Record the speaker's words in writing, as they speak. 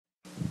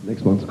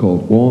Next one's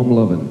called Warm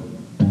Lovin'.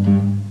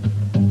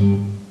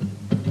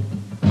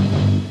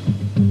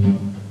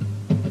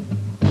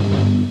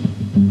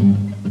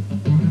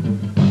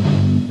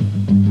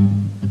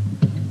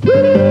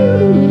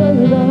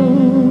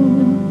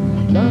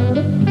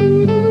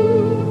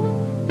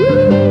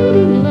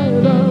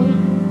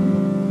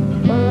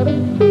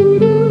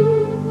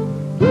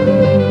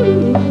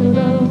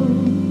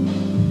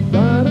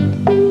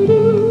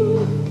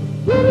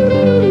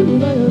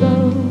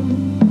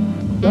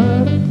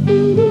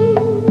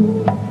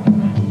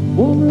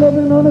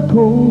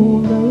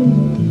 Cold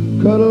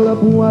night, cuddle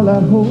up while I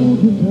hold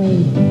you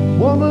tight.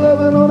 Warm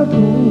loving on a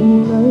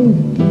cold night,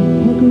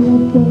 pucker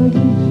up while I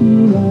kiss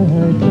you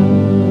right now.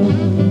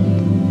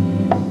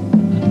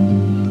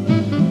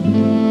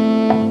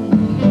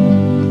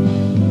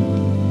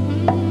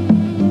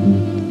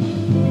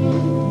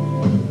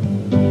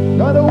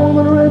 Got a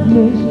woman right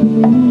next to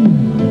me,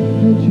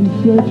 and she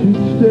said she'd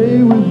stay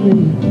with me.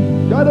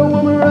 Got a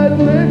woman right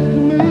next to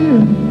me,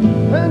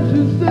 and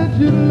she said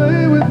she'd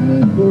lay with me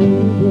forever.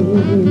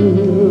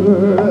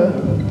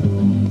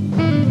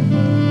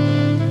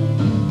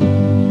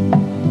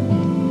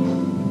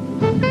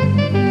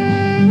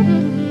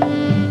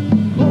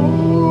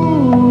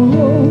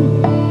 Oh,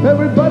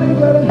 everybody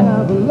gotta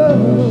have a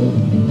love.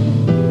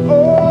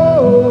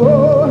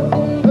 Oh,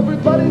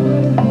 everybody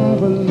gotta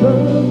have a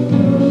love.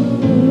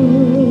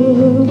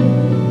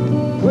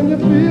 When you're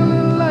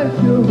feeling like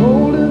you're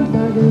holding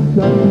back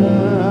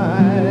inside.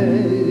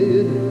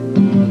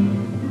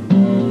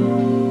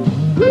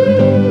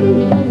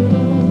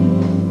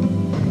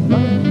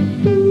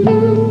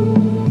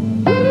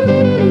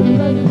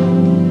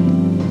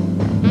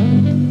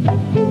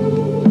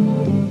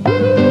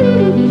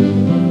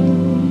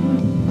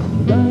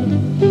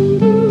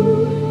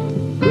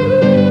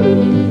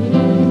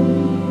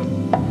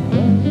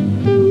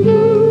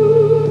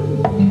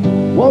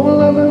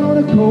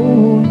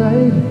 Cold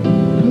night,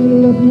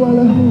 cuddle up while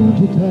I hold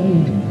you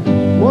tight.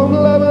 Warm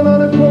loving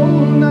on a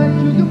cold night,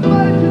 you can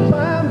bite your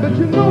time, but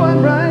you know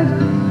I'm right.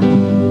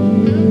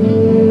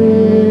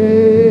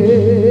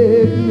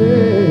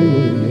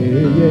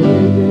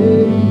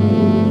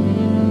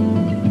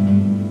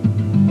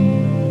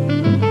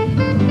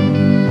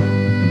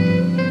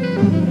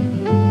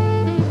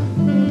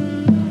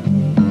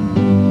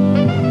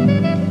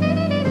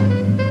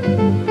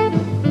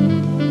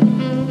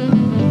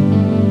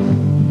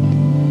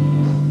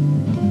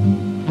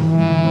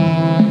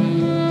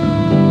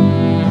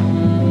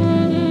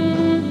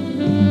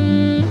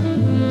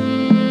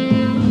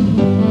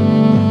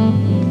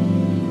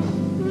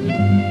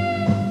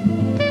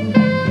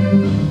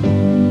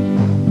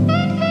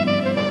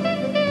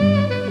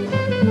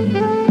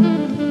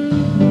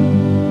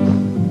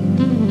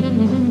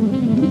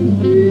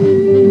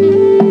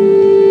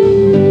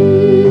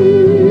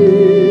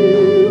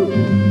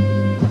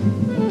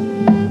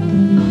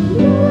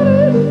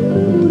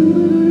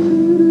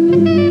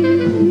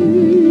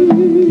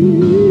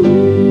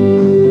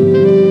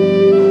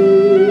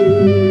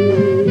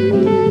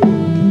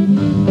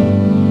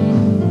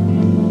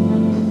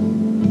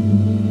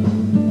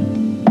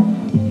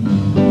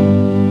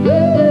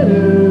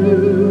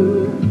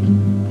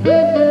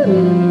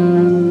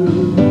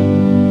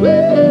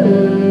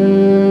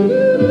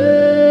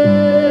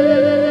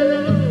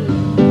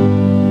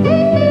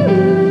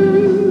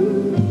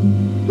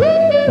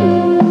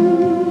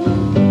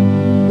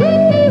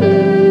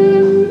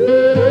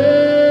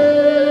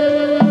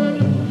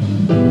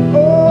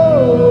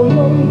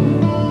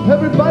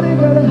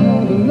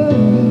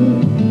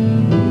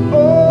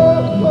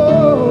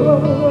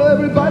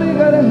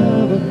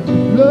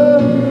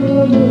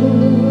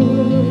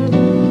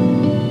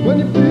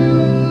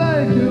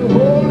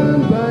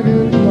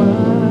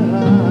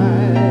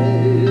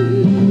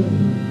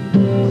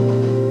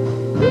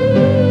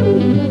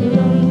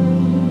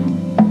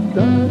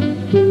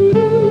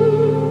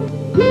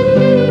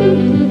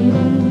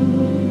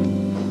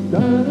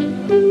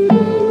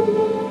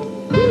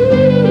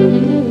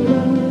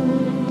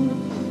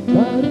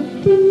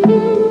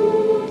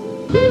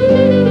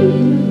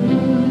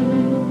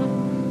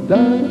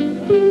 Done.